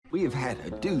We have had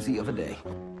a doozy of a day.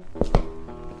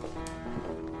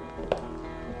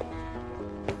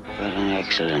 What an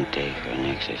excellent day for an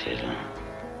exorcism.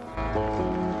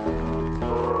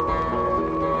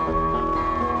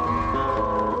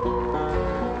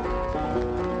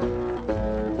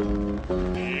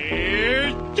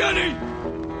 Here's Johnny!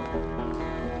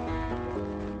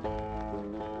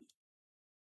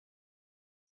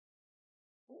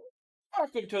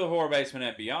 Welcome to the Horror Basement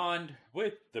and Beyond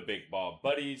with the Big Ball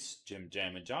Buddies, Jim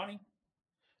Jam and Johnny.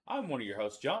 I'm one of your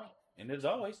hosts, Johnny, and as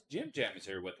always, Jim Jam is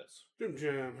here with us. Jim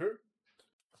Jam here.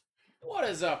 What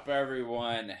is up,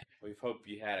 everyone? We hope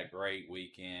you had a great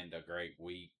weekend, a great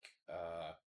week.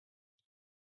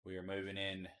 We are moving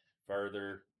in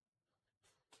further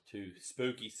to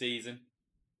spooky season,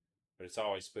 but it's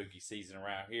always spooky season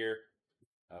around here.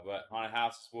 But haunted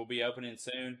houses will be opening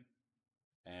soon,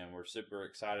 and we're super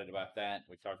excited about that.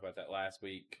 We talked about that last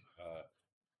week.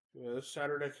 Yeah, this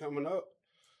Saturday coming up,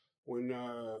 when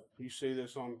you see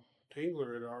this on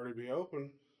Tingler, it'll already be open.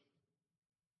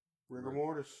 Rigor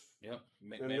Mortis. Yep, In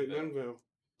McMinnville.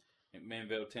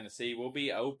 McMinnville, Tennessee will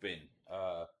be open.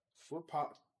 We're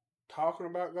talking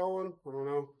about going. I don't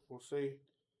know. We'll see.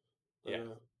 Yeah,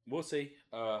 we'll see.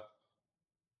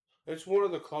 It's one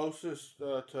of the closest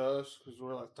to us because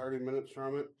we're like 30 minutes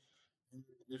from it.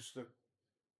 It's the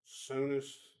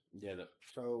soonest. Yeah,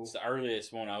 So it's the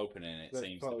earliest one opening. It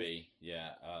seems close. to be. Yeah.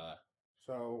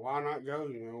 So why not go?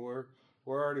 You know, we're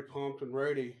already pumped and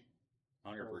ready.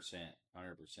 100%.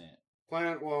 100%.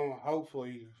 Plan. Well,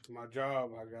 hopefully my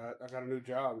job. I got a new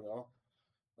job,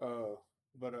 y'all.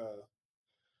 But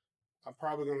I'm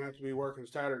probably gonna have to be working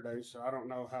Saturdays, so I don't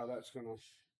know how that's gonna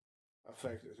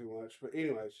affect it too much. But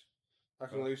anyways, I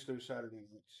can at least do Saturday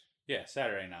nights. Yeah,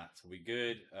 Saturday nights will be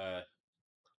good.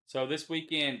 So this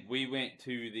weekend we went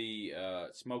to the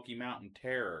Smoky Mountain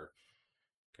Terror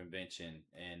convention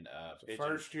and It's a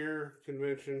first year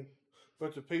convention,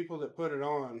 but the people that put it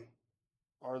on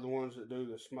are the ones that do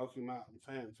the Smoky Mountain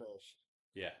Fan Fest.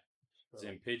 Yeah, it's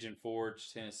in Pigeon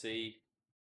Forge, Tennessee.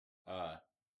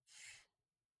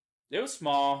 It was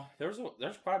small. There's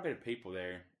quite a bit of people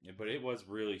there, but it was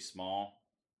really small.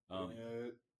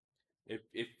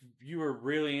 If you were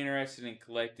really interested in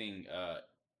collecting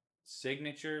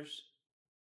signatures,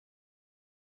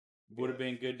 would have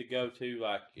been good to go to.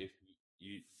 Like if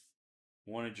you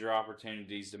wanted your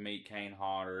opportunities to meet Kane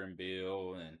Hodder and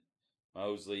Bill and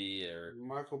Mosley or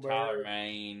Michael Tyler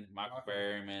Maine, Michael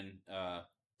Berryman.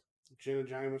 Jenna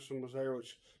Jameson was there,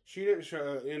 which she didn't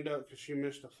end up because she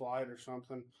missed a flight or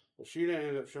something. But she didn't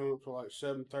end up showing up till like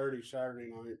 7:30 Saturday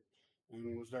night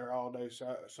and was there all day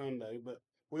Sunday. But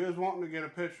we was wanting to get a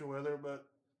picture with her, but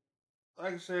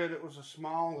like I said, it was a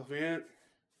small event,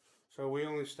 so we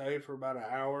only stayed for about an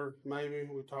hour. Maybe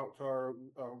we talked to our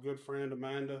good friend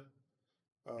Amanda.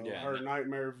 Her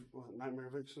Nightmare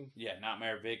Vixen. Yeah,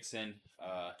 Nightmare Vixen.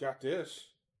 Got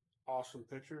this awesome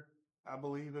picture. I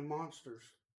believe in monsters.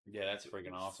 Yeah, that's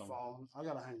freaking awesome. I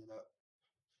gotta hang it up.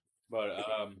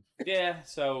 But yeah,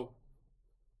 so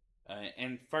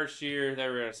and first year they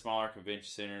were at a smaller convention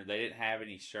center. They didn't have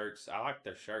any shirts. I liked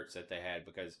their shirts that they had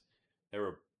because they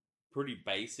were pretty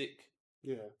basic.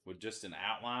 Yeah. With just an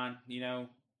outline,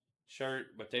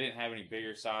 shirt, but they didn't have any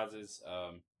bigger sizes.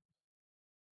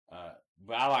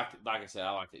 But I liked it. Like I said,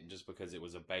 I liked it just because it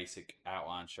was a basic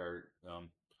outline shirt.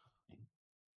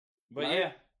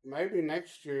 But maybe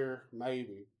next year,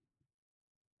 maybe.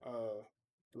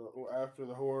 After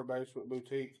the Horror Basement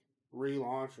Boutique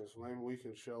relaunches, maybe we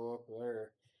can show up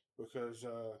there because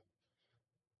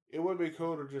it would be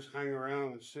cool to just hang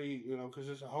around and see, because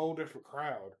it's a whole different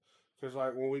crowd. Because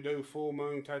like when we do Full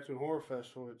Moon Tattoo and Horror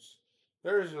Festival,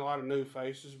 there isn't a lot of new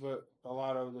faces, but a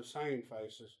lot of the same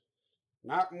faces.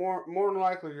 Not more than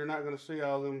likely, you're not going to see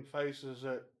all them faces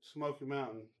at Smoky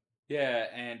Mountain. Yeah,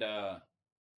 and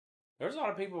there's a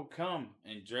lot of people who come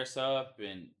and dress up,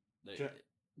 and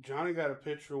Johnny got a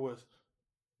picture with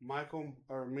Michael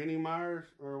or Minnie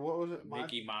Myers, or what was it?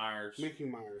 Mickey Myers. Mickey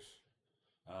Myers.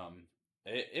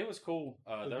 It was cool.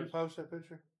 Did you post that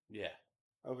picture? Yeah.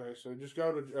 Okay, so just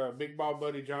go to Big Ball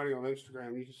Buddy Johnny on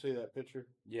Instagram. You can see that picture.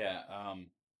 Yeah.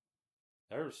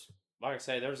 Like I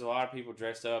say, there was a lot of people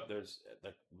dressed up.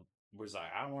 Was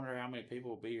like, I wonder how many people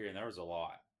will be here, and there was a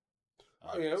lot.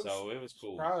 So it was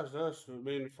cool. Surprised us for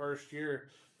being the first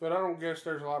year, but I don't guess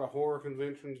there's a lot of horror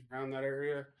conventions around that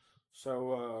area.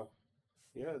 So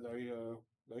yeah,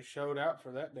 they showed out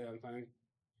for that damn thing.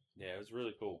 Yeah, it was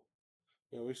really cool.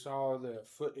 Yeah, we saw the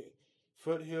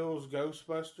Foothills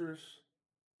Ghostbusters.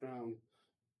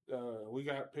 We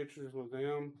got pictures with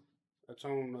them. That's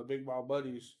on the Big Ball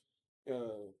Buddies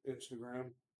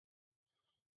Instagram.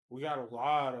 We got a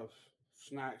lot of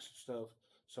snacks and stuff.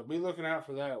 So be looking out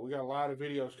for that. We got a lot of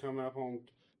videos coming up on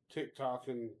TikTok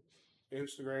and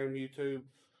Instagram, YouTube.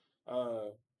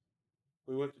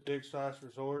 We went to Dick's Slice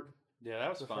Resort. Yeah, that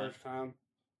was the fun. first time.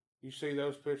 You see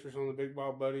those pictures on the Big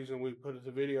Ball Buddies, and we put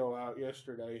the video out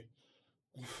yesterday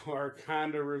for our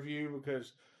kind of review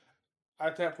because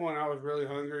at that point I was really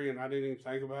hungry and I didn't even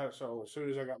think about it. So as soon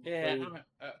as I got my Yeah, food,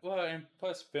 well, and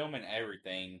plus filming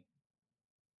everything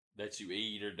that you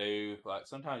eat or do, like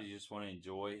sometimes you just want to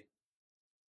enjoy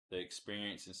the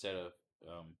experience instead of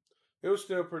it was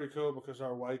still pretty cool because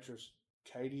our waitress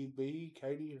Katie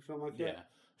or something like that.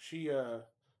 yeah.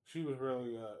 She was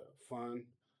really fun.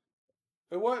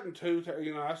 It wasn't too,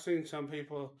 I've seen some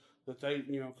people that they,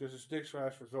 because it's Dick's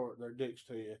Last Resort, they're dicks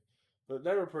to you. But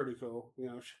they were pretty cool.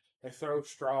 They throw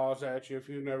straws at you if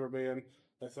you've never been.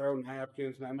 They throw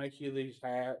napkins and they make you these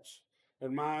hats.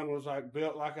 And mine was like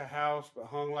built like a house but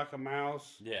hung like a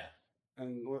mouse. Yeah.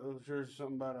 And what was yours?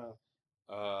 Something about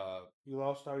Uh, you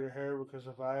lost all your hair because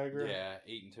of Viagra? yeah,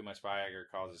 eating too much Viagra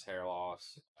causes hair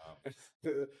loss.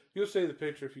 You'll see the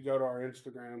picture if you go to our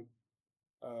Instagram.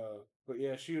 But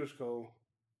yeah, she was cool.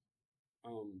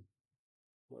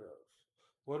 What else?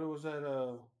 What was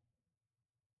that?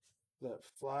 That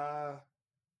fly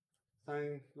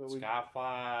thing that we.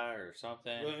 Skyfly or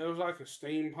something. It was like a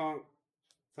steampunk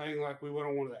thing. Like we went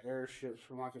on one of the airships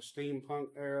from like a steampunk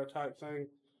era type thing.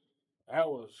 That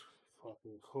was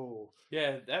fucking cool.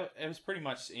 Yeah, it was pretty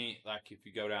much like if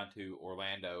you go down to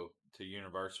Orlando to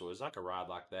Universal, it's like a ride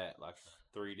like that, like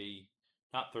 3D,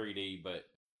 not 3D, but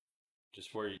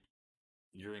just where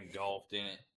you're engulfed in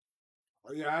it.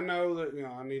 Yeah, I know that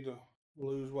I need to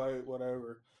lose weight,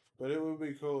 whatever. But it would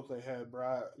be cool if they had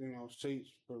bright, seats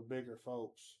for bigger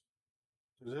folks.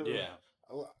 'Cause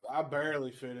I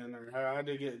barely fit in there. I had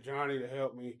to get Johnny to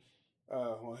help me.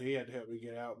 Well, he had to help me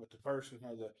get out, but the person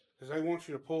had to, because they want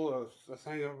you to pull the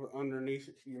thing up underneath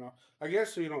it, I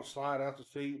guess so you don't slide out the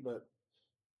seat, but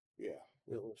yeah,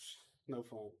 it was no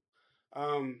fun.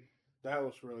 That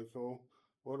was really cool.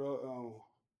 What,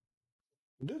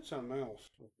 did something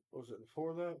else. Was it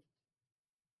before that?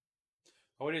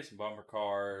 Oh, we did some bumper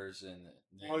cars, and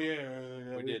Oh,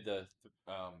 yeah. we did the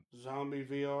Zombie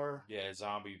VR. yeah,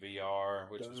 zombie VR,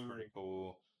 which was pretty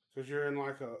cool. Because you're in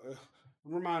like it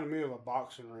reminded me of a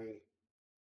boxing ring,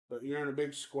 but you're in a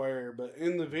big square. But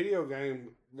in the video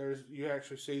game, you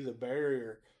actually see the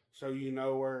barrier, so you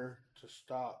know where to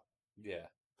stop. Yeah,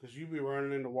 Because you be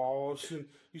running into walls, and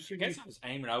you see. I guess I was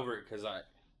aiming over it because I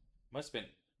must have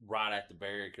been right at the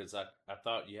barrier because I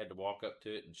thought you had to walk up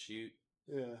to it and shoot.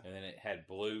 Yeah. And then it had a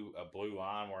blue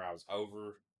line where I was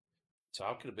over, so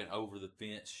I could have been over the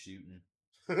fence shooting.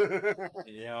 You know what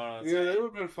I'm saying? Yeah, it would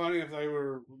have been funny if they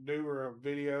were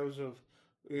videos of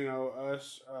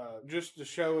us just to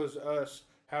show us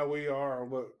how we are,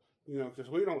 but because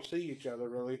we don't see each other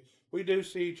really. We do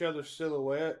see each other's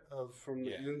silhouette from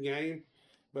the in game,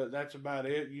 but that's about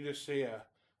it. You just see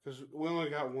because we only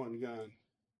got one gun.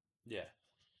 Yeah,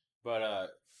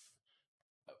 but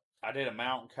I did a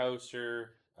mountain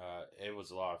coaster. It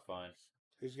was a lot of fun.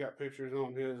 He's got pictures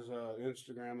on his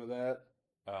Instagram of that.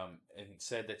 And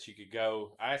said that you could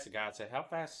go. I asked the guy, I said, how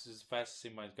fast is the fastest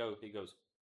anybody go? He goes,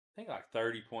 I think like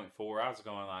 30.4. I was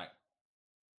going like,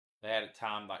 they had it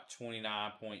timed like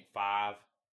 29.5.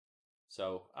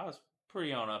 So I was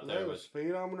pretty on up Is there. there a With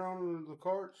speedometer on the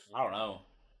carts? I don't know.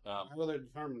 How do they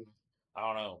determine that? I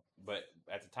don't know. But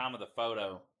at the time of the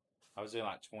photo, I was doing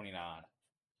like 29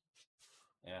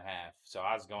 and a half. So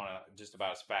I was going just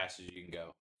about as fast as you can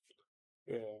go.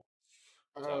 Yeah.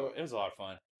 So it was a lot of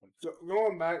fun. So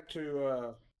going back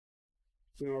to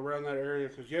around that area,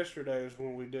 because yesterday is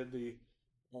when we did the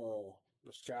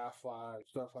Skyfly and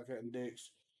stuff like that in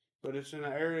Dick's, but it's in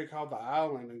an area called the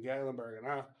Island in Gatlinburg,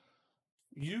 and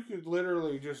you could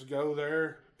literally just go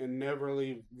there and never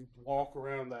leave, walk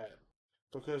around that,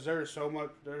 because there's so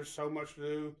much to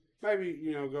do.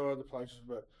 Maybe go other places,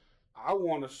 but I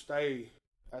want to stay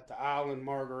at the Island,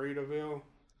 Margaritaville,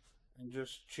 and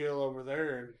just chill over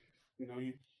there,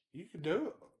 and you could do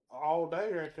it all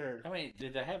day right there. I mean,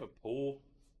 did they have a pool?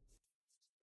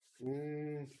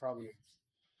 Probably.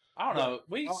 I don't know.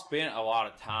 We spent a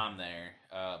lot of time there,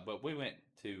 but we went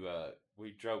to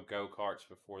we drove go karts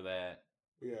before that.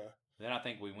 Yeah. Then I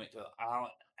think we went to the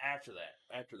island after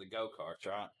that, after the go karts,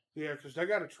 right? Yeah, because they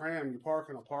got a tram. You park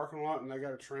in a parking lot, and they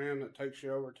got a tram that takes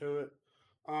you over to it.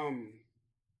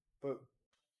 But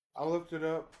I looked it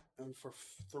up, and for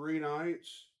 3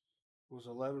 nights was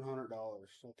 $1,100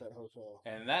 at that hotel.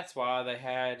 And that's why they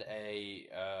had a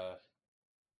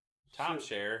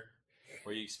timeshare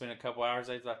where you spend a couple hours.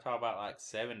 They talk about like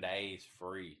 7 days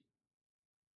free.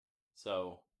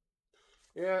 So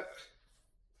yeah,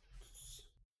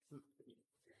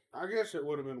 I guess it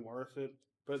would have been worth it,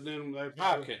 but then they I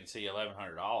probably, couldn't see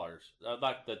 $1,100.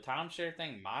 Like the timeshare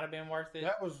thing might have been worth it.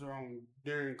 that was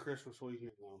during Christmas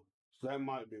weekend though, so that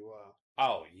might be why.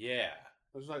 Oh yeah,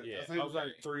 It was like Yeah, I think it was like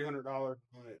okay. $300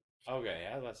 night. okay.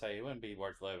 I was about to say it wouldn't be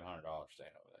worth $1,100 staying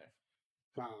over there.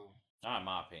 No. Not in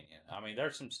my opinion. I mean,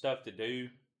 there's some stuff to do,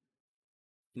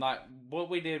 like what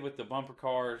we did with the bumper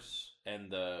cars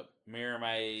and the mirror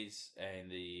maze and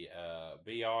the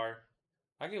VR.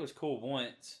 Like it was cool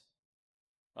once.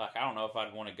 Like I don't know if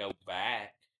I'd want to go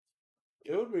back.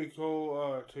 It would be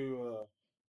cool to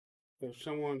if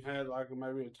someone had like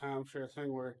maybe a timeshare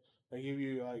thing where they give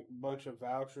you like a bunch of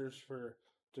vouchers for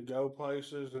to go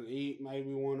places and eat,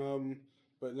 maybe one of them,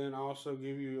 but then also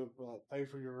give you pay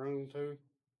for your room too.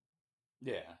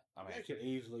 Yeah, I mean, They could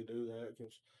easily do that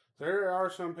because there are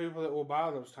some people that will buy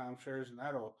those timeshares and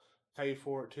that'll pay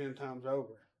for it 10 times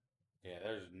over. yeah.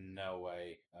 There's no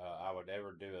way I would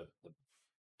ever do the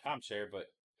timeshare, but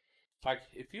like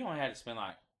if you only had to spend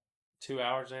like 2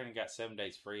 hours there and got 7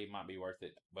 days free, it might be worth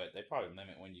it. But they probably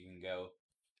limit when you can go.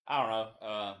 I don't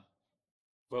know.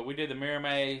 But we did the mirror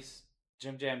maze.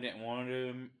 Jim Jam didn't want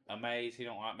to do a maze. He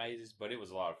don't like mazes, but it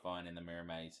was a lot of fun in the mirror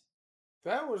maze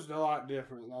That was a lot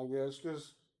different, I guess,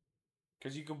 because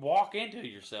because you could walk into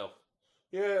yourself.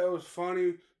 yeah, it was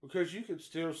funny because you could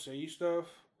still see stuff,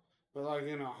 but like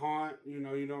in a haunt, you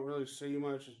don't really see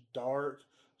much. It's dark,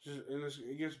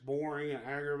 it gets boring and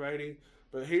aggravating.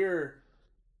 But here,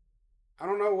 I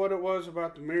don't know what it was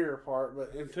about the mirror part,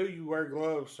 but until you wear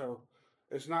gloves, so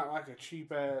it's not like a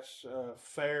cheap ass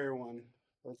fair one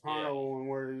or carnival one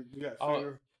where you got Oh,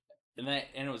 finger. and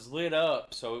it was lit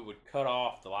up, so it would cut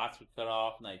off. The lights would cut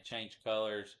off, and they change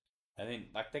colors. And then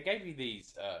like they gave you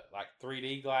these like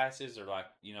 3D glasses or like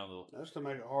That's to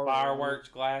make it the harder. fireworks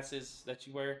glasses that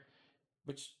you wear,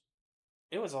 which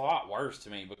it was a lot worse to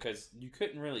me because you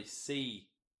couldn't really see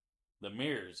the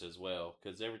mirrors as well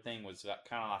because everything was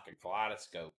kind of like a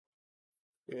kaleidoscope.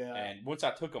 Yeah, And once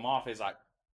I took them off, it's like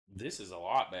this is a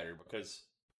lot better because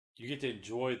you get to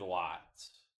enjoy the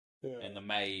lights yeah. and the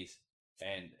maze.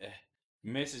 And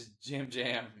Mrs. Jam,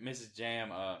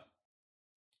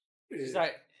 she's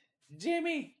like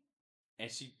Jimmy, and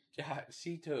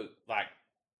she took like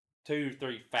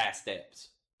 2-3 fast steps.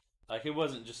 Like it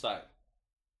wasn't just like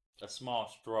a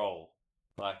small stroll.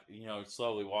 Like,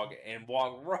 slowly walk and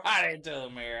walk right into the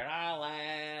mirror. And I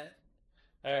laughed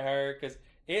at her because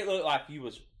it looked like he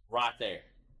was right there.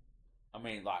 I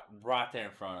mean, like right there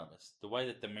in front of us. The way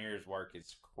that the mirrors work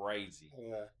is crazy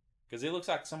Yeah. because it looks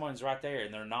like someone's right there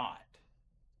and they're not.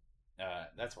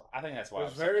 That's why I think that's why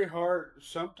It's very hard.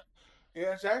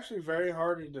 Yeah, it's actually very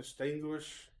hard to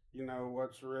distinguish,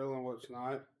 what's real and what's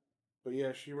not. But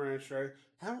yeah, she ran straight.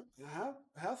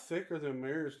 How thick are the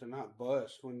mirrors to not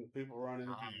bust when people run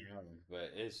into I them? don't know,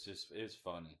 but it's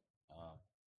funny.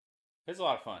 It's a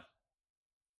lot of fun.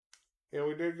 Yeah,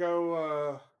 we did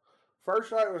go.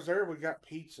 First night I was there, we got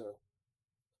pizza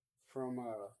from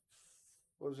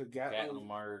what was it, Gatlin?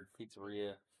 Gatlinburg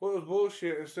Pizzeria. Well, it was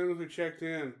bullshit. As soon as we checked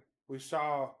in, we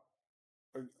saw.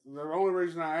 The only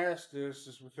reason I asked this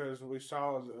is because we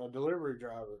saw a delivery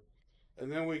driver. And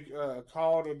then we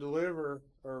called a deliver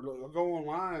or go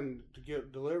online to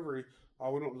get delivery.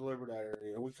 Oh, we don't deliver that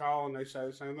area. We call and they say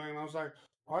the same thing. And I was like,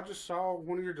 oh, I just saw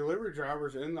one of your delivery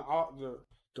drivers in the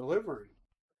delivering.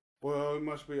 Well, it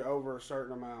must be over a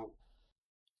certain amount.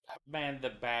 Man, the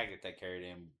bag that they carried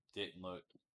in didn't look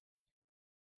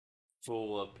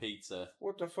full of pizza.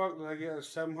 What the fuck did I get?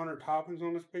 700 toppings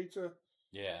on this pizza?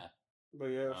 Yeah, But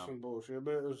yeah, it's some bullshit.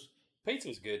 But it was pizza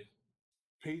was good.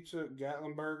 pizza,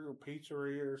 Gatlinburg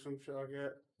Pizzeria or some shit like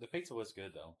that. The pizza was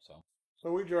good though.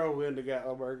 So we drove into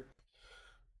Gatlinburg.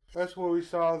 That's where we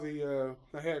saw they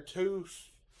had two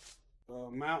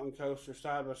mountain coasters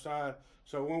side by side.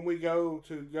 So when we go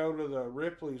to the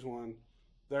Ripley's one,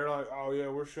 they're like, oh yeah,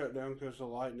 we're shut down because of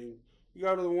lightning. You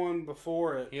go to the one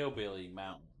before it, Hillbilly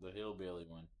Mountain, the Hillbilly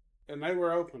one. and they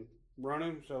were open,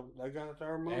 running, so they got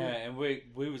their money. Yeah, and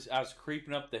I was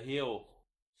creeping up the hill,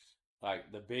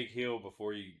 like the big hill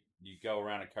before you go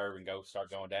around a curve and start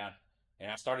going down, and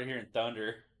I started hearing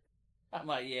thunder. I'm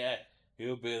like, yeah,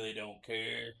 Hillbilly don't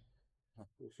care.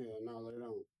 Yeah, no, they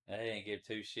don't. They didn't give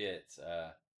two shits.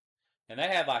 And they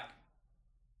had like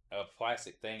a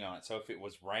plastic thing on it, so if it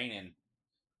was raining,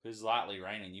 if it was lightly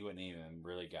raining, you wouldn't even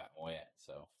really got wet.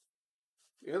 So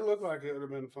It looked like it would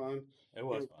have been fun. it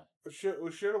was fun.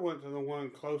 We should have went to the one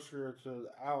closer to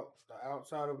the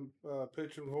outside of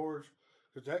Pigeon Forge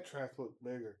because that track looked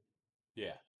bigger,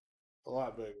 Yeah. a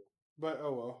lot bigger. But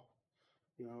oh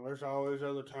well, there's always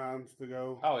other times to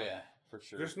go. Oh yeah, for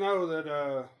sure. Just know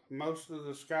that most of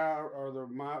the sky or the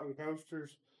mountain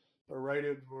coasters, are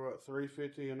rated for what,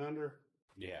 350 and under.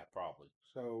 Yeah, probably.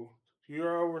 So if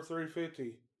you're over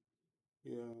 350,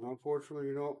 yeah, unfortunately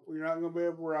you're not going to be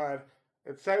able to ride.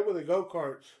 And same with the go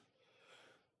karts.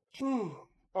 I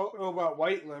don't know about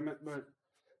weight limit, but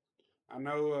I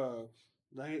know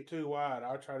they ain't too wide.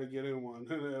 I'll try to get in one.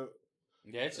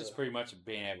 Yeah, it's just pretty much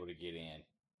being able to get in.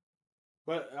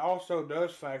 But it also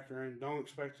does factor in. Don't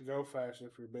expect to go fast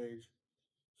if you're big.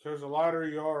 Because the lighter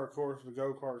you are, of course, the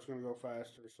go kart's going to go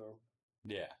faster. So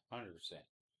Yeah, 100%.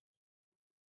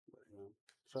 you know.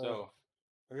 So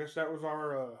I guess that was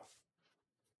our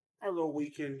little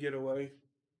weekend getaway.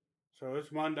 So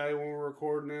it's Monday when we're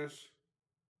recording this.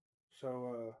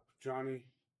 So Johnny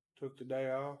took the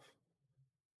day off.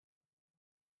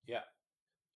 yeah,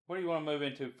 what do you want to move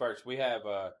into first? We have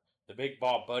the Big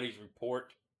Ball Buddies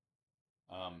report.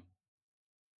 Oh,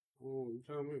 you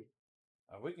tell me.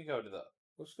 We can go to the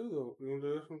Let's do the. You want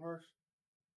to do this one first?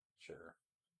 sure.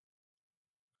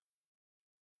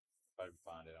 If I can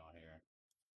find it on here.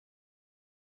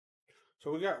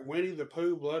 So we got Winnie the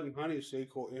Pooh Blood and Honey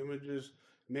sequel images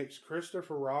mix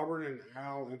Christopher Robin and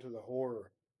Al into the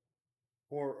horror.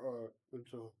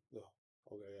 Into the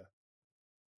okay, yeah.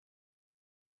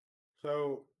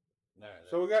 So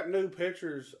we got new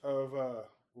pictures of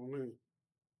let me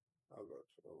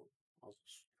I'll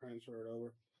just transfer it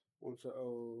over once it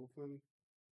open.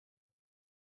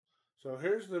 So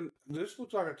this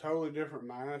looks like a totally different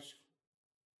mask.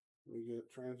 Let me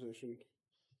get transitioned.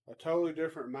 A totally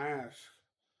different mask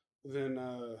than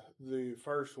the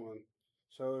first one.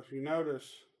 So if you notice,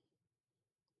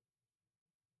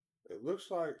 it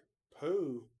looks like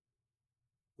Pooh.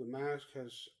 The mask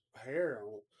has hair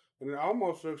on it, and it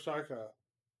almost looks like a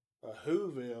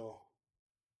Whoville.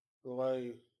 The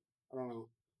way I don't know.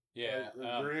 Yeah,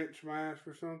 a Grinch mask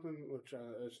or something, which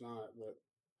it's not. But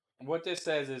what this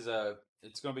says is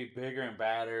it's going to be bigger and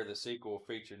badder. The sequel will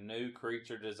feature new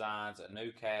creature designs, a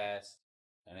new cast,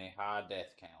 and a high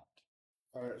death count.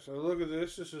 all right, so look at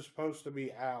this. This is supposed to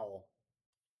be Owl.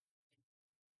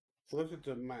 Look at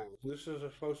the mask. This is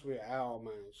supposed to be an owl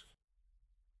mask.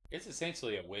 It's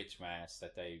essentially a witch mask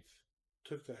that they've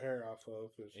Took the hair off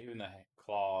of. even the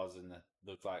claws and the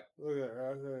look like. Look at that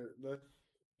right there. That's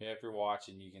Yeah, if you're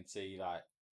watching, you can see like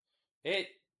it.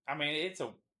 I mean, it's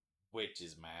a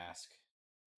witch's mask.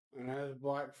 and it has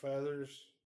black feathers.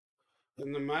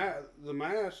 And the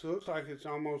mask looks like it's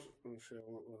almost. Oh shit!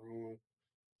 What was wrong one?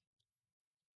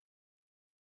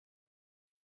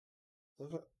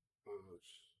 Look at.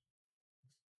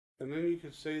 And then you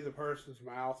can see the person's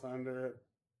mouth under it.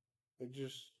 It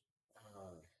just.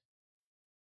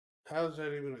 How is that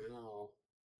even an owl?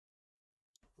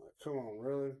 Like, come on,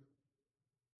 really?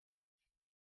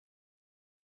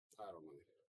 I don't know.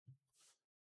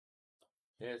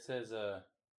 Yeah, it says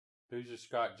Hoosier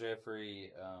Scott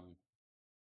Jeffrey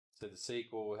said the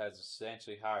sequel has a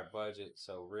substantially higher budget,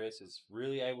 so Riss is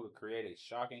really able to create a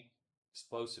shocking,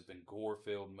 explosive, and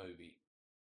gore-filled movie.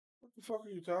 What the fuck are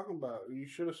you talking about? You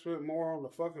should have spent more on the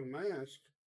fucking mask.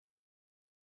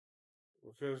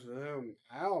 Because the damn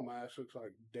owl mask looks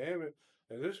like, damn it.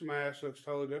 And this mask looks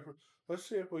totally different. Let's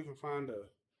see if we can find a.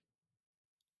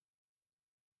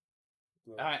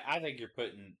 I think you're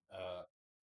putting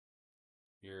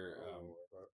you're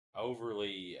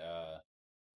overly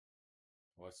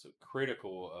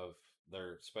critical of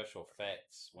their special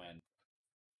effects when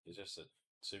it's just a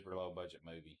super low budget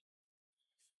movie.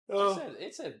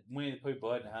 It said Winnie the Pooh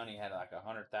Blood and Honey had like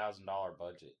 $100,000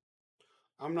 budget.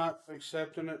 I'm not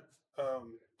accepting it.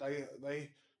 They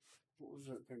what was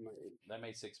it they made? They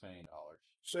made $6 million.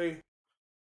 See,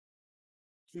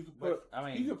 you could put. But, I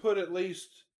mean, you could put at least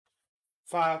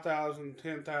 $5,000,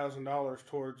 $10,000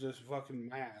 towards this fucking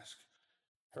mask,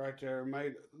 right there.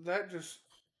 Made that just.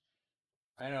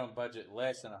 I know budget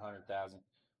less than $100,000,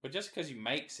 but just because you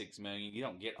make $6 million, you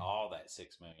don't get all that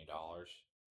 $6 million.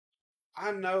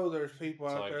 I know there's people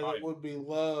out there that would be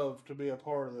love to be a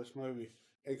part of this movie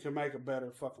and can make a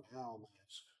better fucking owl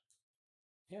mask.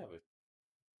 Yeah, but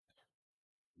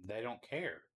they don't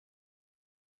care.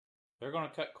 They're going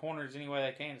to cut corners any way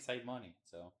they can to save money.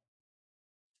 So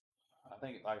I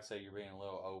think, like I say, you're being a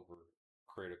little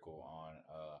overcritical on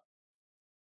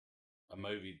a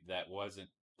movie that wasn't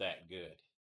that good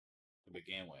to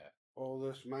begin with. Well,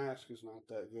 this mask is not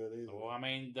that good either. Well, I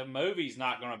mean, the movie's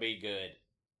not going to be good.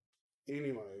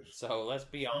 Anyways. So let's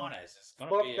be honest. It's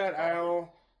going to be that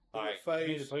owl. Like,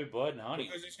 face. the Pooh Blood and Honey.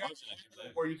 Because it's got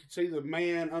where you can see the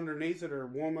man underneath it or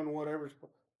woman,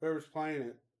 whoever's playing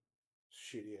it.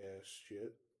 Shitty ass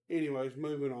shit. Anyways,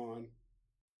 moving on.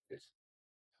 I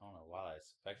don't know why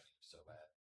that's affecting you so bad.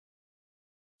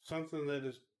 Something that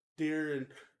is near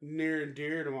and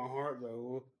dear to my heart,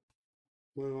 though.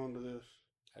 Move on to this.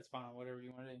 That's fine. Whatever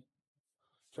you want to do.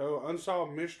 So,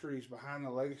 Unsolved Mysteries Behind the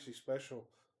Legacy special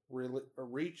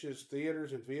reaches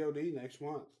theaters and VOD next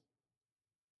month.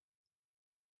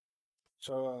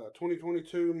 So,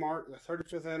 2022 marked the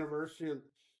 35th anniversary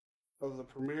of the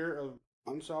premiere of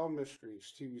Unsolved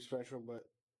Mysteries TV special, but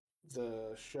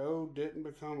the show didn't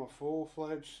become a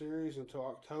full-fledged series until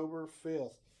October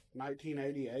 5th,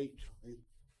 1988. You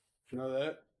know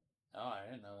that? Oh, I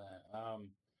didn't know that.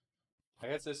 I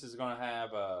guess this is going to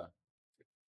have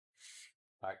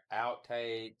like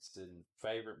outtakes and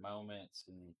favorite moments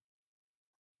and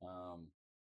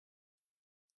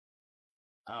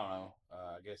I don't know.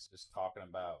 I guess just talking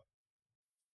about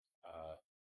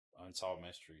unsolved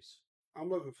mysteries. I'm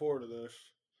looking forward to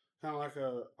this. Kind of like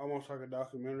almost like a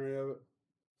documentary of it.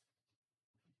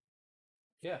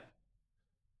 Yeah.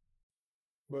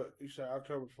 But you say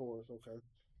October 4th, okay.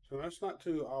 So that's not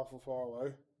too awful far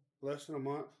away. Less than a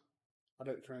month. I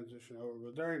didn't transition over,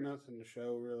 but there ain't nothing to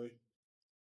show really.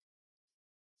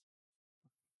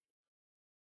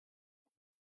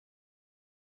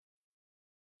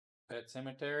 Pet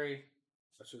Cemetery.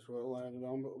 That's just what it landed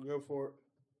on, but we'll go for it.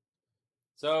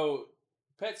 So,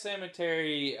 Pet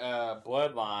Cemetery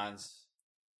Bloodlines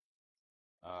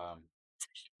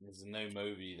is a new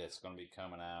movie that's going to be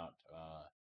coming out.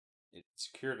 It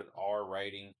secured an R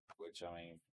rating, which, I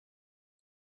mean,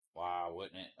 wow,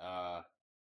 wouldn't it?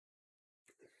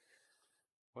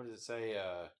 What does it say?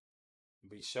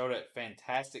 Be showed at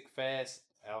Fantastic Fest,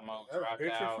 Alamo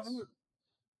Drafthouse.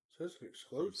 Says an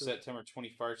exclusive. September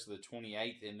 21st to the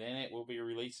 28th, and then it will be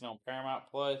releasing on Paramount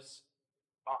Plus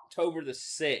October the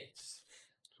 6th.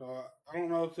 So I don't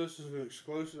know if this is an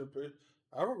exclusive, but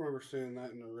I don't remember seeing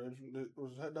that in the original.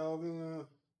 Was that dog in the?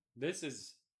 This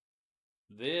is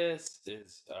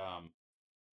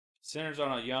centers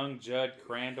on a young Judd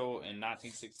Crandall in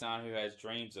 1969 who has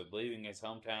dreams of leaving his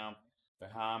hometown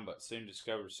behind, but soon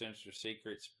discovers sinister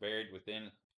secrets buried within,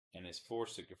 and is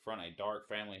forced to confront a dark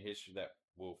family history that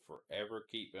will forever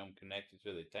keep him connected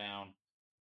to the town.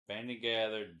 Banding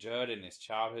together, Judd and his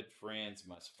childhood friends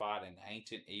must fight an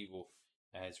ancient evil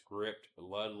that has gripped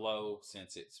Ludlow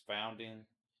since its founding,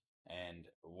 and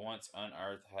once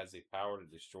unearthed, has the power to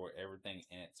destroy everything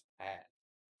in its path.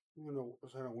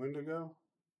 Was that a Wendigo?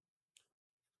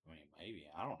 I mean, maybe.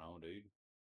 I don't know, dude.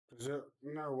 Is there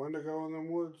a Wendigo in them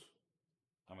woods?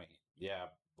 I mean, yeah, I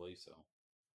believe so.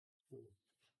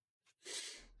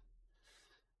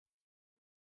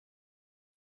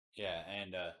 Yeah,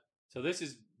 and so this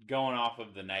is going off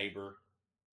of The Neighbor.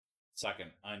 It's like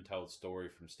an untold story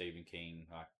from Stephen King.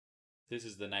 Like, this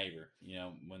is The Neighbor, you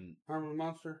know, when... Herman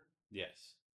Monster?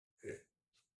 Yes. Yeah.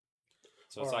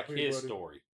 So it's like his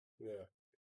story. Yeah.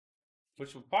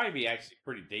 Which would probably be actually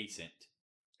pretty decent.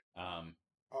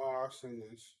 I've seen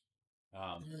this.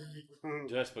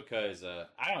 Just because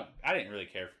I didn't really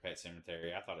care for Pet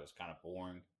Cemetery. I thought it was kind of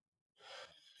boring.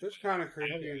 It's kind of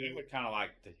creepy. I would kind of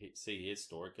like to see his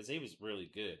story because he was really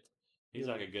good. He's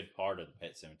like a good part of the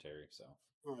Pet Cemetery. So.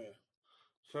 Oh yeah.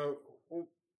 So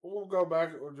we'll go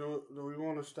back. Do we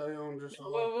want to stay on just?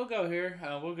 Well, we'll go here.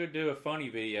 We'll go do a funny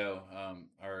video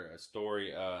or a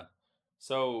story.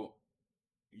 So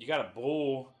you got a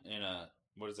bull in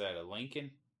what is that? A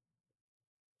Lincoln?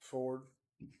 Ford,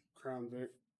 Crown Vic.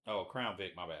 Oh, Crown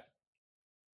Vic. My bad.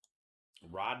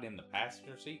 Riding in the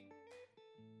passenger seat.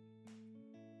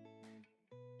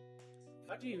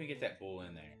 How'd you even get that bull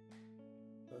in there?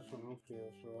 That's what I'm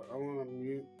scared. So I want to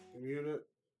mute it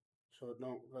so it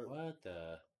don't. What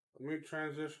the? Let me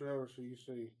transition over so you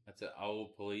see. That's an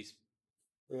old police.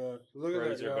 Yeah, look cruiser,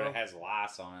 at that, y'all. But it has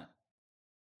lights on it.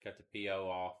 Cut the PO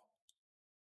off.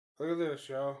 Look at this,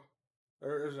 y'all.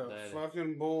 There is a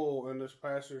fucking bull in this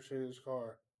passenger seat of this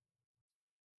car.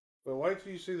 But wait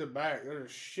till you see the back.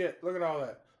 There's shit. Look at all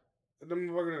that. Them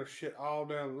motherfuckers are shit all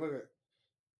down. Look at.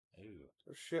 Ooh.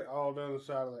 There's shit all down the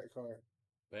side of that car.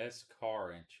 Best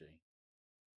car entry.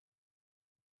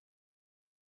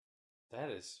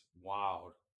 That is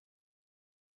wild.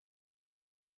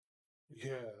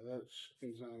 Yeah, that's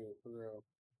insane for real.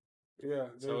 Yeah.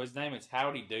 So his name is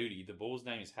Howdy Doody. The bull's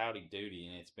name is Howdy Doody,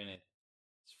 and it's been his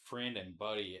friend and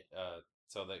buddy.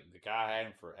 So the guy had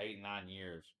him for 8-9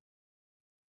 years.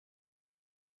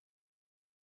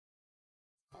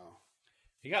 Oh.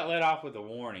 He got let off with a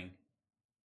warning.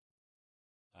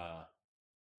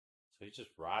 So he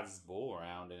just rides his bull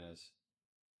around in his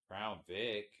Crown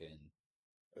Vic, and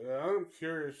yeah, I'm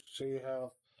curious to see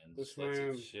how this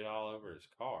man shit all over his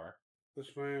car.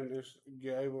 This man is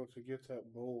able to get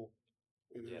that bull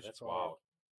in his that's car. wild.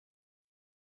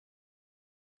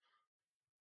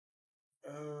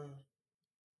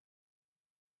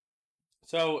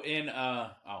 So in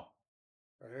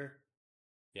Right here.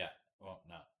 Yeah. Well,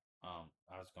 no.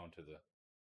 I was going to the.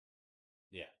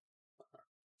 Yeah.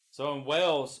 So in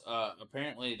Wales,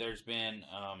 apparently there's been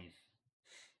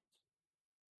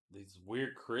these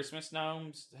weird Christmas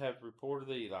gnomes have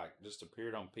reportedly like just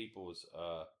appeared on people's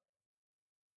on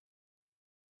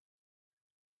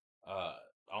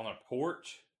their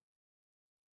porch.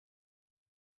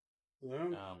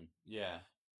 Yeah. Yeah.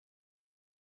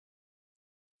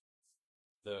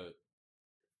 The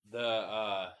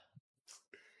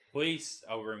police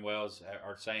over in Wales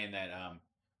are saying that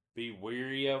be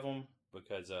weary of them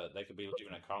because they could be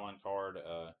leaving a calling card.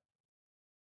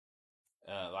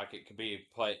 Like it could be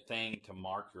a thing to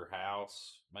mark your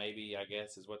house. Maybe I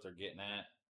guess is what they're getting at.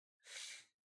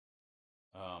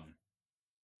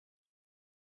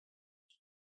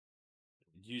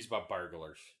 Used by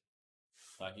burglars.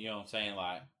 Like you know what I'm saying?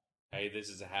 Like, hey, this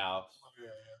is a house. Yeah,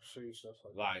 I've seen stuff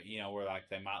like Like you know where like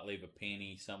they might leave a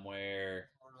penny somewhere.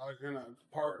 Or like in a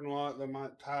parking lot, they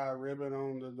might tie a ribbon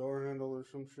on the door handle or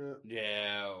some shit.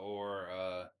 Yeah,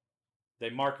 or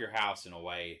they mark your house in a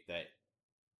way that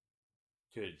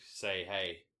could say,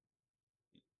 "Hey,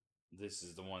 this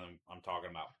is the one I'm talking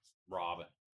about, robbing."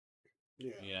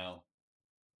 Yeah. You know.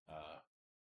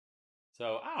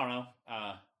 So I don't know.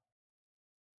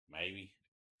 Maybe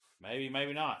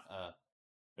not.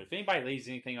 But if anybody leaves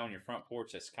anything on your front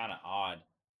porch that's kind of odd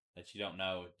that you don't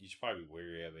know, you should probably be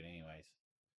wary of it, anyways.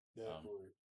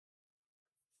 Definitely.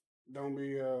 Don't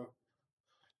be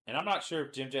And I'm not sure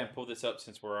if Jim Jam pulled this up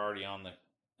since we're already on the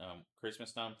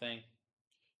Christmas gnome thing.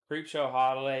 Creepshow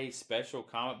Holiday Special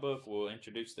Comic Book will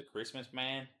introduce the Christmas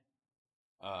Man.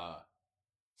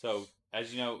 So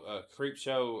as you know,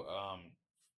 Creepshow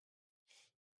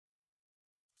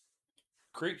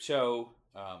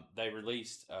they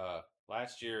released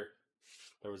last year.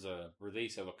 There was a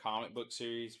release of a comic book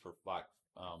series for like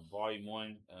volume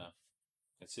 1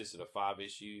 consisted of 5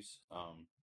 issues,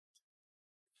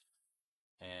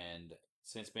 and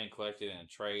since been collected in a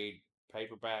trade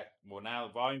paperback. Well, now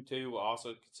volume 2 will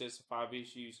also consist of 5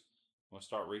 issues. We'll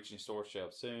start reaching store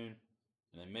shelves soon.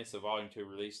 In the midst of volume 2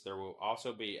 release, there will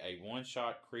also be a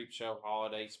one-shot Creepshow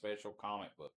Holiday Special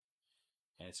comic book,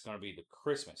 and it's going to be the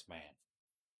Christmas Man.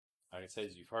 Like it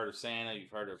says, you've heard of Santa,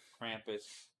 you've heard of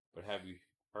Krampus, but have you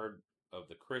heard of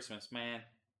the Christmas Man?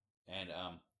 And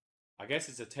I guess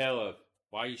it's a tale of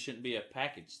why you shouldn't be a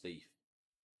package thief.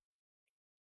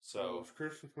 So, is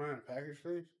Christmas Man a package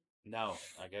thief? No,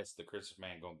 I guess the Christmas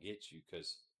Man gonna get you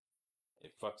because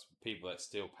it fucks with people that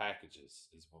steal packages.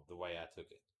 Is the way I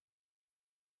took it.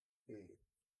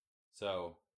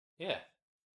 So yeah,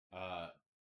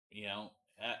 you know,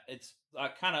 it's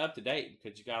like kind of up to date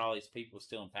because you got all these people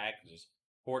stealing packages,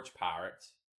 porch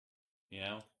pirates. You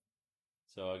know,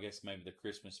 so I guess maybe the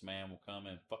Christmas Man will come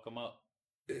and fuck them up.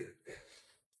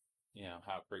 You know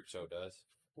how Creepshow does.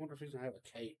 I wonder if he's gonna have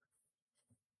a cape.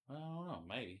 I don't know,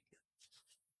 maybe.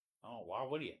 Oh, why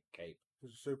would he have a cape?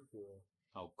 He's a superhero.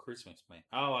 Oh, Christmas Man.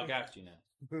 Oh, I got you now.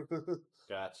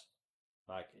 Gotcha.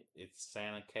 Like it's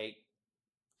Santa cape.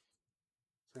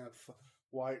 It's got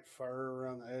white fur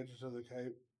around the edges of the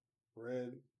cape,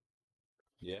 red.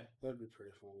 Yeah, that'd be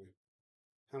pretty funny.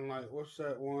 Kind of like what's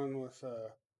that one with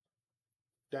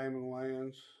Damon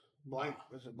Wayans?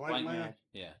 Is it Blank Man?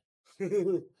 Yeah.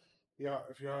 Yeah,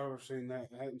 if y'all ever seen that,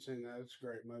 I hadn't seen that. It's a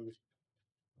great movie.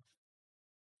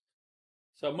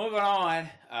 So moving on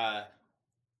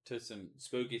to some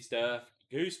spooky stuff.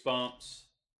 Goosebumps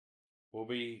will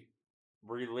be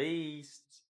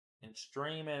released and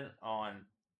streaming on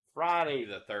Friday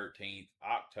the 13th,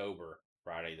 October,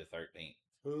 Friday the 13th.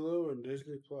 Hulu and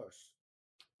Disney Plus.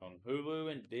 On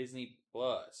Hulu and Disney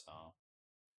Plus.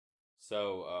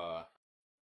 So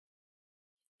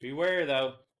beware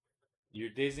though, your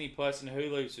Disney Plus and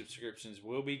Hulu subscriptions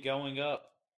will be going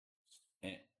up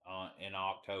in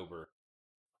October.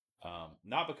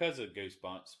 Not because of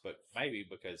Goosebumps, but maybe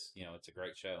because it's a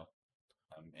great show.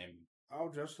 And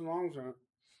Justin Long's in it.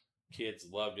 Kids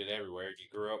loved it everywhere. You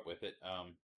grew up with it.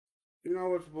 You know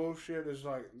what's bullshit is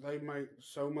like they make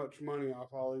so much money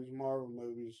off all these Marvel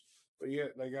movies, but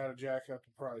yet they gotta jack up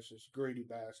the prices. Greedy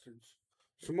bastards.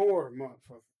 Some more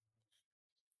motherfucker.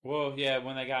 Well, yeah,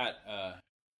 when they got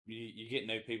you get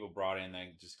new people brought in,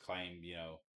 they just claim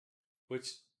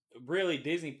which really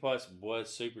Disney Plus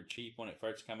was super cheap when it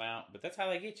first came out, but that's how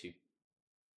they get you.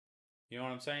 You know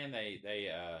what I'm saying? They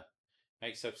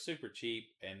make stuff super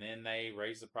cheap and then they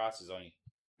raise the prices on you.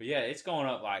 But yeah, it's going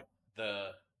up like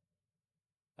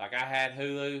I had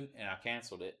Hulu and I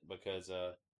canceled it because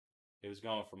it was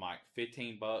going from like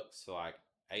 $15 to like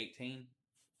 $18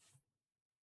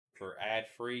 for ad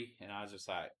free, and I was just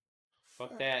like,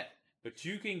 fuck that. But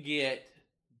you can get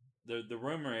the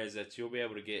rumor is that you'll be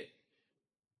able to get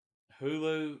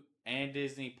Hulu and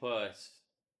Disney Plus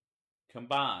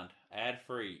combined ad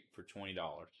free for $20.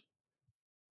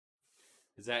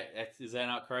 Is that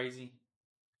not crazy?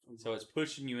 So it's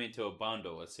pushing you into a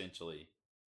bundle essentially.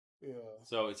 Yeah.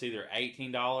 So it's either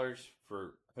 $18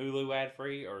 for Hulu ad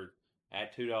free or add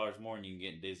 $2 more and you can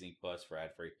get Disney Plus for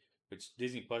ad free. Which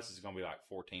Disney Plus is going to be like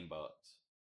 $14.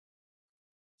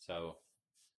 So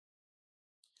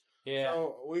yeah.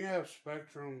 So we have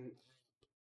Spectrum.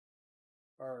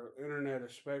 Our internet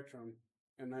is Spectrum,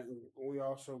 and we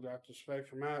also got the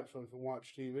Spectrum app, so we can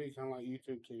watch TV, kind of like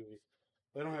YouTube TV.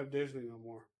 They don't have Disney no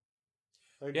more.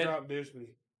 They dropped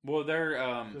Disney. Well, they're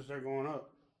because they're going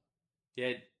up.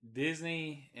 Yeah,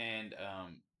 Disney and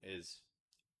it's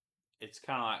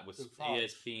kind of like with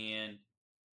ESPN.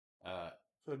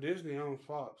 So Disney owns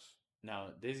Fox. No,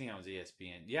 Disney owns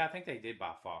ESPN. Yeah, I think they did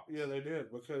buy Fox. Yeah, they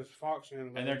did because Fox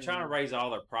and they're trying to raise all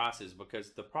their prices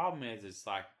because the problem is it's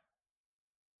like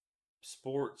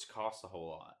sports cost a whole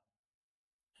lot,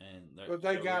 but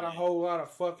they got a whole lot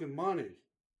of fucking money.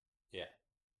 Yeah,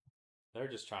 they're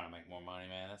just trying to make more money,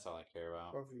 man. That's all I care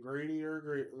about. Fucking greedy or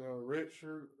rich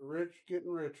getting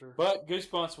richer. But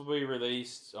Goosebumps will be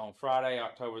released on Friday,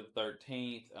 October the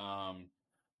 13th.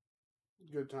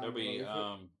 Good time. There'll be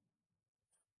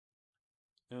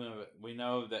we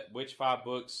know that which 5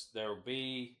 books there will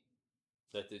be.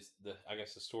 That I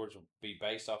guess the stories will be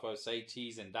based off of Say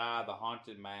Cheese and Die, The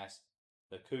Haunted Mask,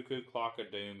 The Cuckoo Clock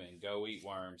of Doom, and Go Eat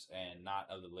Worms, and Night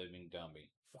of the Living Dummy.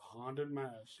 The Haunted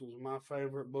Mask is my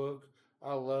favorite book.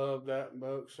 I love that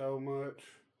book so much.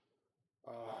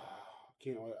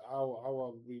 Can't wait. I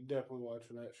will be definitely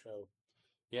watching that show.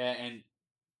 Yeah,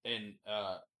 and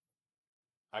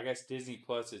I guess Disney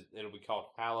Plus it'll be called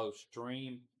Hallow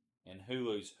Stream, and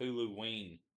Hulu's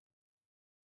Huluween.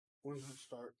 When does it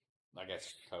start? I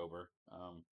guess October.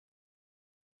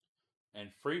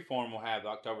 And Freeform will have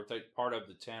October 30th, part of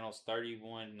the channel's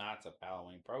 31 Nights of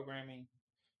Halloween programming.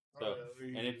 So,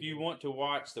 and if you want to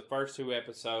watch the first 2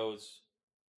 episodes,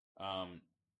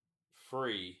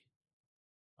 free,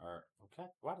 or okay,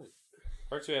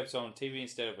 first 2 episodes on TV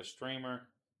instead of a streamer,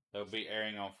 they'll be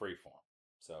airing on Freeform.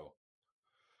 So,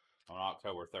 on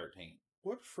October 13th.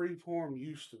 What Freeform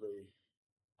used to be?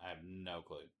 I have no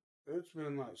clue. It's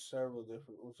been like several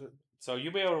different. Was it? So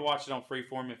you'll be able to watch it on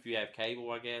Freeform if you have cable,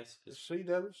 I guess. Is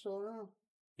CW still around?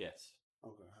 Yes.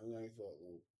 Okay, I think that.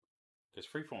 Because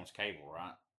Freeform's cable,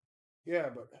 right? Yeah,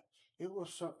 but it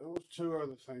was 2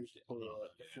 other things to put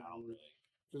up.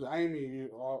 Because Amy,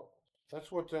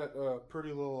 that's what that Pretty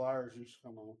Little Liars used to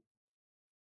come on.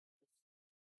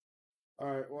 All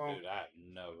right, well, dude, I have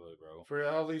no clue, bro. For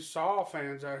all these Saw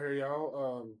fans out here,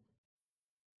 y'all,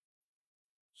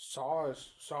 Saw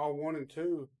 1 and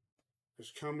 2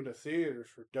 is coming to theaters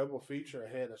for double feature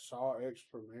ahead of Saw X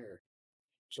premiere.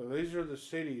 So these are the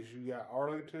cities. You got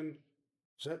Arlington,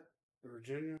 is that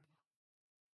Virginia?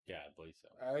 Yeah, I believe so.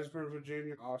 Aspen,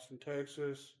 Virginia, Austin,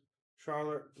 Texas,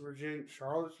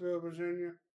 Charlottesville,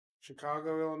 Virginia,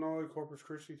 Chicago, Illinois, Corpus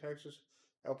Christi, Texas,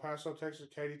 El Paso, Texas,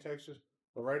 Katy, Texas,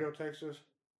 Laredo, Texas,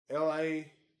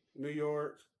 L.A., New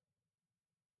York,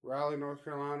 Raleigh, North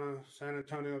Carolina, San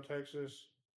Antonio, Texas,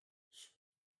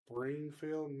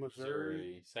 Springfield,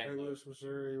 Missouri, St. Louis,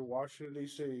 Missouri, Washington,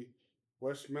 D.C.,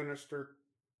 Westminster,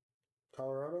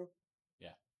 Colorado? Yeah.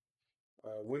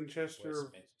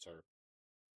 Winchester,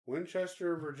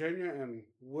 Virginia, and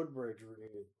Woodbridge,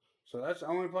 Virginia. So that's the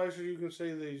only places you can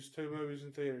see these 2 movies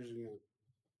in theaters again.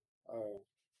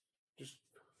 Just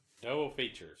double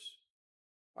features.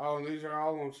 Oh, and these are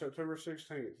all on September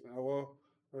 16th. Well,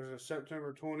 there's a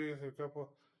September 20th, a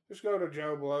couple. Just go to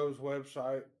Joe Blow's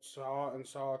website, Saw and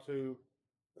Saw 2,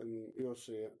 and you'll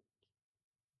see it.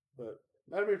 But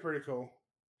that'd be pretty cool.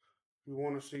 If you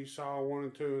want to see Saw 1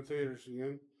 and 2 in theaters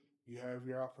again, you have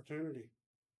your opportunity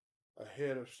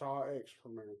ahead of Saw X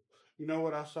premiere. You know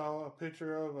what I saw a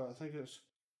picture of? I think it's,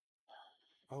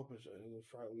 I hope it's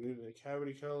right. Either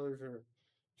Cavity Colors or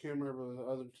can't remember the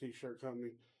other t-shirt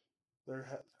company.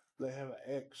 They have an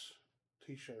X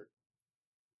t-shirt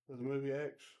for the movie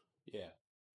X. Yeah.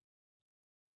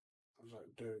 I was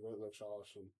like, dude, that looks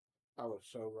awesome. I would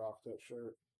so rock that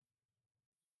shirt.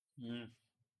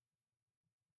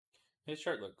 His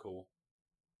shirt looked cool.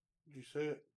 Did you see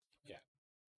it? Yeah.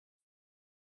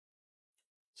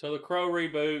 So the Crow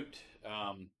reboot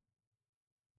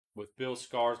with Bill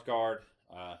Skarsgård.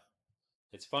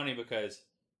 It's funny because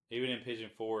even in Pigeon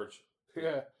Forge,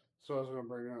 yeah, so I was going to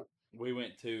bring up. We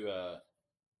went to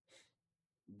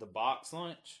the box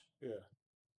lunch. Yeah.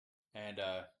 And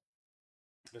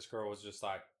this girl was just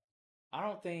like, I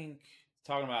don't think,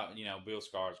 talking about, Bill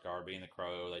Skarsgård being the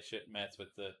Crow, they shouldn't mess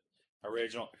with the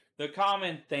original. The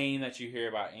common theme that you hear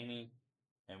about any,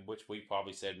 and which we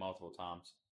probably said multiple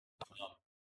times.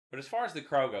 But as far as The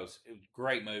Crow goes, it was a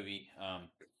great movie.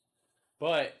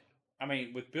 But I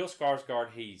mean, with Bill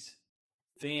Skarsgård, he's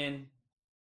thin.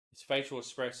 His facial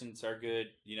expressions are good.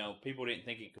 You know, people didn't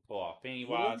think he could pull off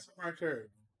Pennywise. Right there.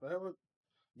 That was,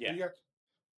 Yeah, you got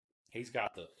he's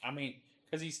got the. I mean,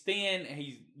 because he's thin,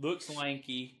 he looks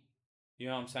lanky. You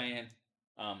know what I'm saying?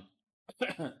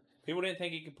 People didn't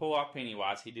think he could pull off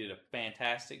Pennywise. He did a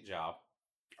fantastic job.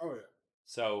 oh yeah.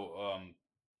 So,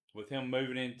 with him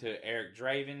moving into Eric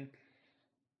Draven,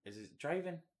 is it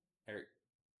Draven? Eric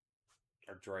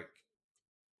or Drake?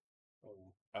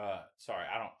 Oh. Sorry,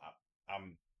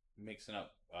 I'm mixing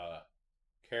up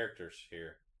characters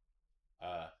here.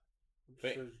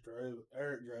 But Says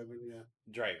Eric Draven, yeah.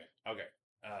 Draven. Okay.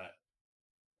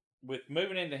 With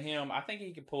moving into him, I think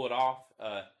he can pull it off.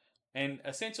 And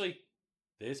essentially,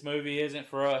 this movie isn't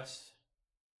for us.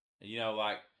 You know,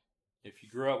 like if you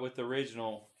grew up with the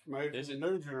original, Made this for is the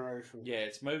new generation. yeah,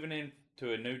 it's moving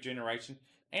into a new generation,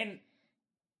 and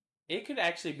it could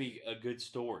actually be a good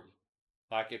story.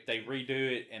 Like if they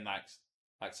redo it, and like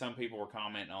some people were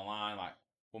commenting online, like,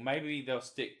 well, maybe they'll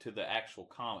stick to the actual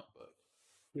comic book.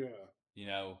 Yeah. You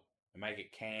know, and make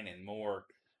it canon more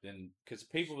than because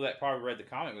people that probably read the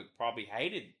comic book probably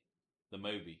hated the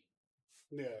movie.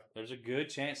 Yeah. There's a good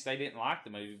chance they didn't like the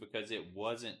movie because it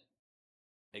wasn't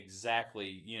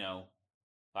exactly, you know,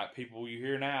 like people you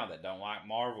hear now that don't like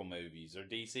Marvel movies or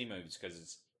DC movies because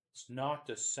it's not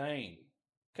the same.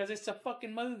 Because it's a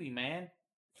fucking movie, man.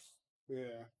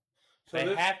 Yeah. So They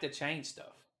this, have to change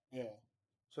stuff. yeah.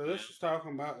 So this is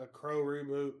talking about the Crow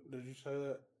reboot. Did you say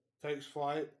that? Takes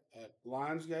flight at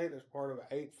Lionsgate as part of an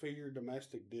 8-figure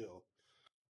domestic deal.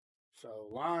 So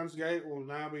Lionsgate will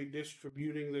now be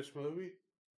distributing this movie.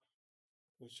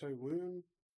 Let's say when?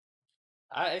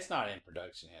 It's not in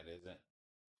production yet, is it?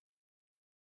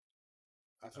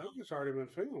 I think it's already been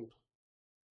filmed.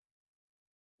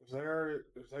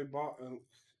 If they bought,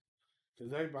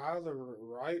 did they buy the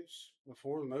rights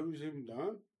before the movie's even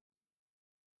done?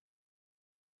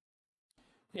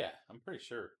 Yeah, I'm pretty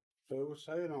sure. So it was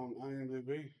saying on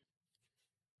IMDb.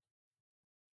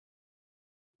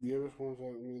 Give us one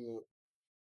second. Let me look.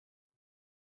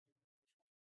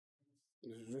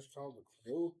 Is it just called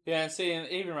The Crow? Yeah, and see, and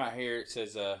even right here it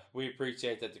says, we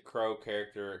appreciate that the Crow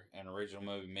character and original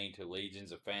movie mean to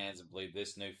legions of fans and believe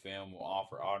this new film will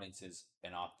offer audiences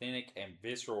an authentic and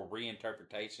visceral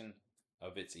reinterpretation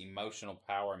of its emotional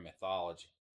power and mythology.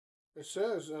 It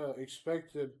says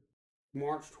expected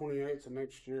March 28th of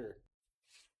next year.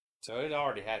 So it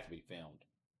already had to be filmed.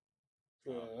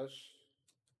 Yeah, that's.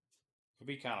 It'd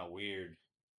be kind of weird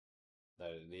that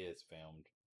it is filmed.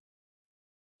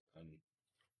 And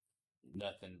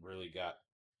nothing really got.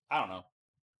 I don't know.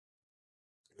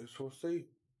 Guess we'll see.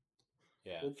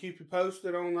 Yeah. We'll keep you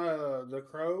posted on The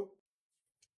Crow.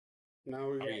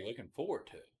 Now we Are you looking forward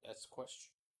to it? That's the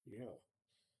question. Yeah.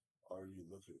 Are you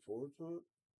looking forward to it?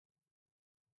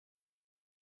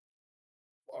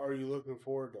 Are you looking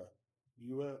forward to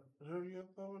UFO? Is there a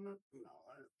UFO in it? No.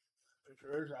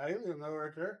 There's an alien though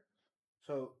right there.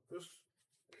 So this.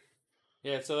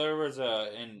 Yeah, so there was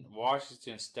in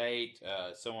Washington State,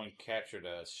 someone captured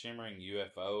a shimmering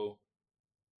UFO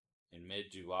in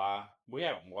mid-July. We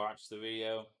haven't watched the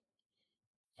video.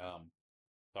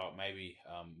 Thought maybe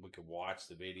we could watch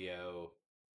the video,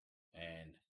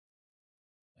 and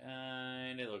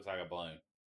it looks like a balloon.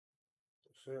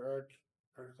 See it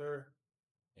right there.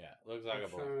 Yeah, it looks like a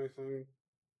balloon. Shiny thing.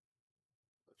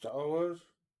 Is that all it was?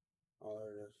 Oh, there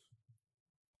it is.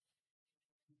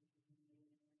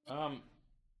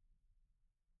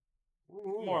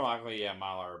 More likely, yeah,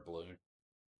 Mylar balloon.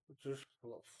 It's just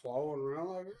flowing around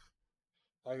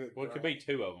like it. Well, it could be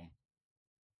two of them.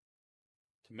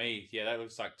 To me, yeah, that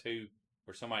looks like two,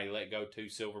 where somebody let go two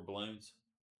silver balloons.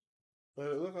 But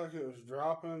it looked like it was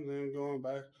dropping, then going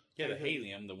back. Yeah, the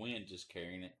helium, the wind just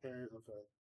carrying it. Okay.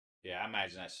 Yeah, I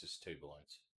imagine that's just two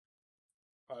balloons.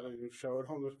 I didn't even show it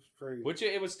on the screen. Which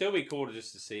it would still be cool to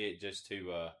just to see it, just to.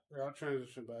 Yeah, I'll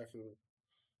transition back and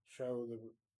show the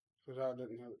because I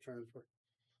didn't have it transfer.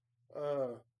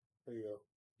 There you go.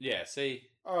 Yeah, see.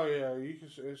 Oh yeah, you can.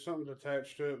 It's something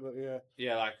attached to it, but yeah.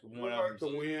 Yeah, like one of like the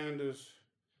wind is.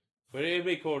 But it'd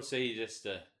be cool to see just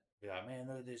to be like, man,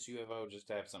 look at this UFO, just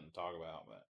to have something to talk about.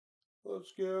 But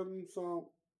let's give them some.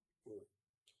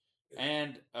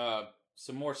 And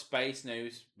some more space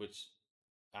news, which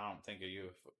I don't think a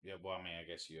UFO. Yeah, well, I mean, I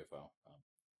guess UFO.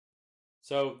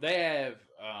 So they have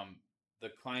the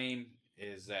claim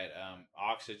is that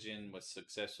oxygen was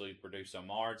successfully produced on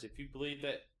Mars. If you believe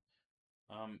that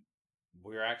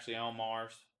we're actually on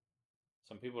Mars,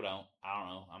 Some people don't. I don't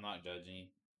know. I'm not judging you.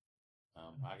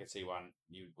 I can see why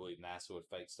you would believe NASA would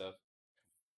fake stuff.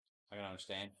 I can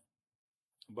understand.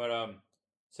 But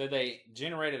so they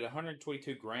generated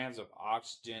 122 grams of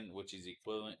oxygen, which is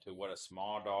equivalent to what a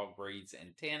small dog breathes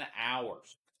in 10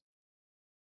 hours.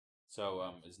 So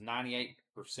it's 98%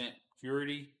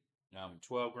 purity,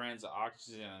 12 grams of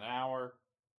oxygen an hour.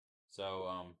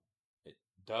 So it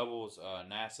doubles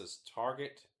NASA's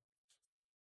target.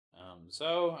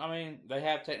 So, I mean, they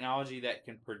have technology that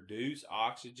can produce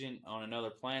oxygen on another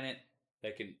planet.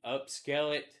 They can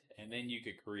upscale it, and then you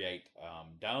could create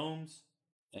domes,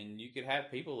 and you could have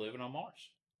people living on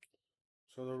Mars.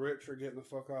 So the rich are getting the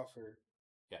fuck off here.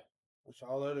 Yeah. That's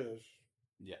all that is.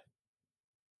 Yeah.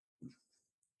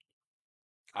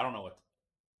 I don't know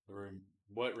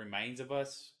what remains of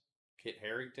us. Kit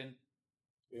Harington.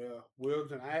 Yeah.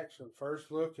 Wilds and Action. First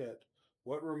look at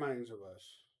what remains of us.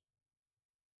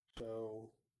 So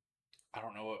I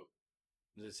don't know what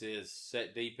this is.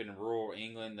 Set deep in rural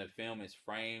England, the film is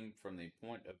framed from the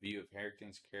point of view of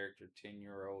Harrington's character,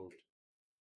 10-year-old.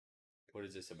 What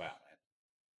is this about,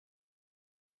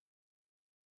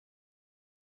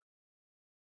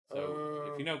 man?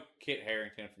 So, if you know Kit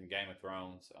Harington from Game of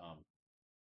Thrones,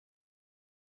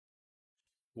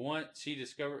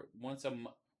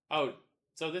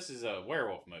 so this is a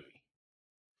werewolf movie.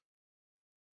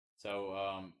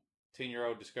 So,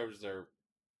 10-year-old discovers their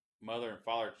mother and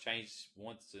father change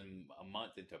once in a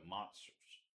month into monsters.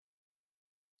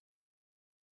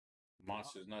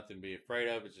 Monsters, nothing to be afraid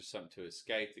of. It's just something to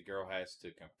escape. The girl has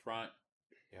to confront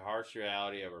the harsh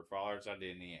reality of her father's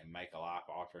identity and make a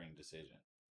life-altering decision.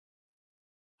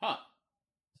 Huh.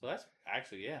 So that's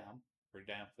actually, yeah, I'm pretty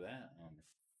down for that.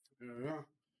 yeah.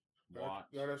 Watch.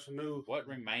 Got us a new What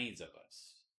Remains of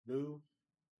Us. New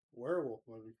werewolf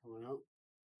movie coming out.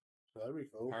 So that'd be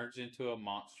cool. Turns into a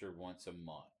monster once a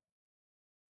month.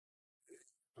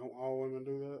 Don't all women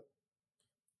do that?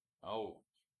 Oh,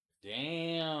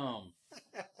 damn.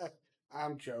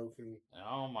 I'm joking.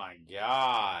 Oh my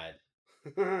God.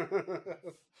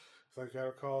 Think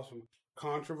that'll cause some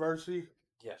controversy?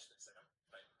 Yes.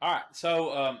 All right.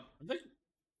 So I think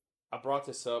I brought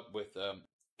this up with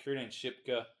Kiernan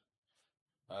Shipka.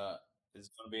 Is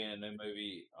going to be in a new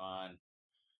movie on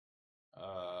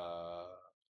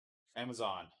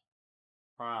Amazon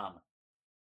Prime,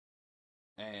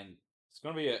 and it's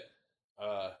going to be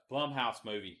a Blumhouse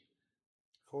movie.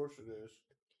 Of course it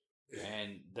is.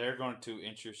 And they're going to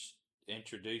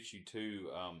introduce you to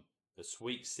the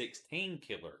Sweet 16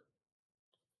 Killer.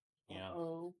 You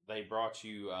know, they brought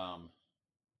you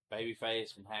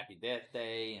Babyface from Happy Death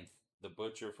Day, and the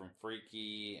Butcher from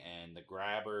Freaky, and the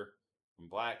Grabber from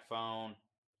Black Phone.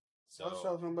 So I saw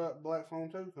something about Black Phone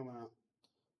 2 coming out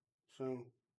soon.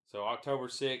 So October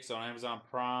 6th on Amazon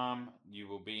Prime, you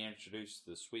will be introduced to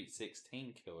the Sweet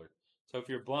 16 Killer. So if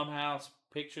you're a Blumhouse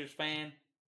Pictures fan,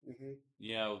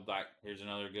 you know, like, here's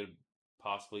another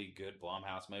possibly good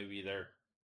Blumhouse movie. They're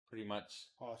pretty much...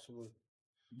 Possibly.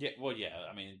 Yeah, well, yeah,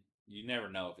 I mean, you never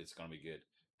know if it's going to be good.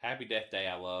 Happy Death Day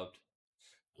I loved,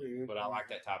 but I like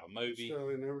that type of movie.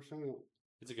 Still ain't never seen it.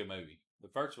 It's a good movie. The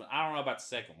first one, I don't know about the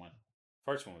second one.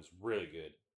 First one was really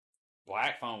good.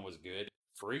 Black Phone was good.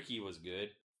 Freaky was good.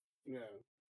 Yeah.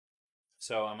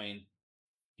 So, I mean,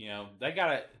 you know, they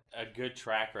got a good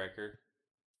track record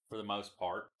for the most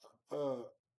part.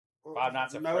 Five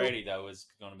Nights at Freddy, though, is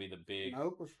going to be the big...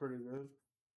 Nope was pretty good.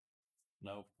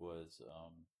 Nope was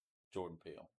Jordan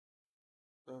Peele.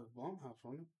 Blumhouse,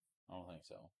 wasn't it? I don't think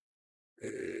so.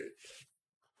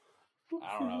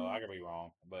 I don't know. I could be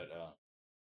wrong, but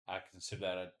I consider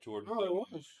that a Jordan Peele. Oh, it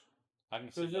was. I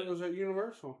consider Because it was at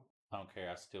Universal. I don't care.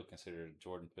 I still consider it a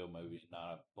Jordan Peele movie,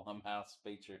 not a Blumhouse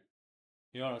feature.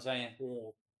 You know what I'm saying?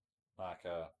 Yeah. Like,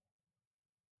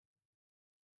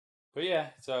 but yeah,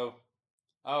 so,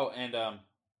 oh, and,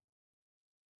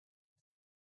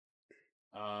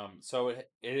 so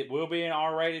it will be an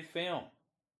R-rated film.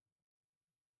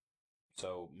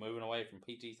 So, moving away from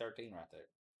PG-13 right there.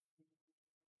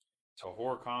 So,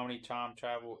 horror, comedy, time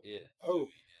travel, Oh,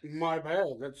 my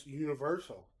bad. That's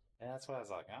Universal. Yeah, that's what I was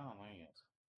like, I don't know.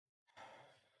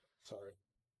 Sorry.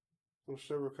 I'm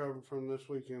still recovering from this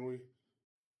weekend. We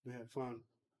had fun.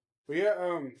 But yeah,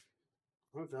 I'm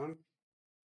done.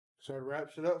 So that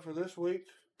wraps it up for this week.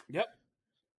 Yep.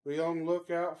 Be on the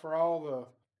lookout for all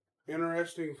the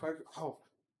interesting facts. Oh,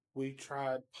 we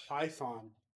tried Python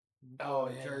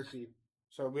jerky.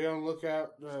 So be on the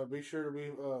lookout. Be sure to be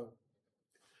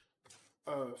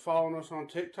following us on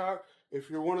TikTok. If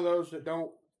you're one of those that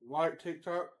don't like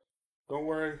TikTok, don't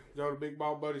worry. Go to Big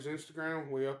Ball Buddy's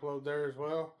Instagram. We upload there as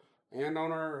well. And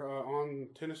on our on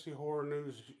Tennessee Horror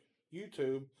News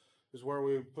YouTube, is where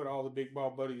we put all the Big Ball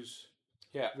Buddies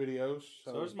Yeah. videos.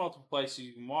 So there's multiple places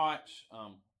you can watch.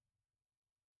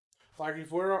 Like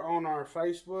if we're on our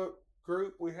Facebook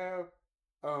group, we have,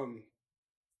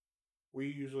 we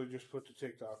usually just put the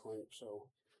TikTok link. So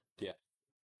Yeah.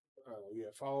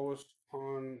 Follow us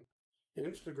on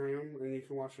Instagram, and you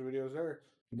can watch the videos there.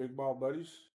 Big Ball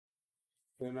Buddies.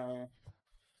 And if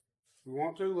you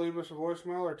want to, leave us a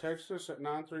voicemail or text us at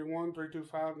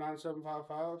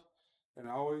 931-325-9755. And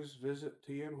always visit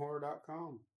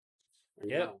tnhorror.com.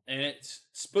 Yep. And it's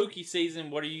spooky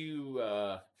season. What are you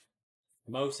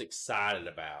most excited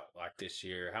about like this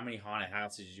year? How many haunted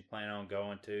houses did you plan on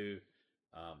going to?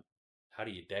 How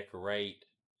do you decorate?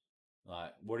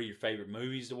 Like, what are your favorite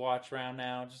movies to watch around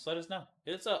now? Just let us know.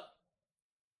 Hit us up.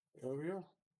 Oh, yeah.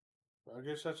 I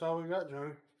guess that's all we got,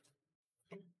 Johnny.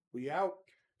 We out.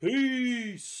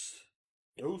 Peace.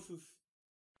 Doses.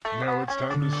 Now it's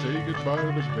time to say goodbye to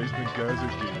the basement guys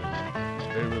again.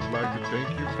 They would like to thank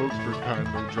you folks for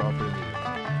kindly dropping in.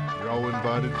 You're all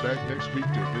invited back next week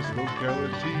to this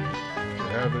locality to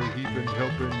have a heaping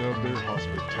helping of their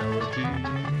hospitality.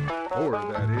 Or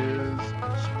that is,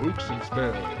 spooks and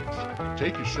spells.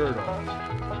 Take your shirt off.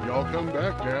 Y'all come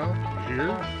back now, you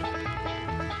hear?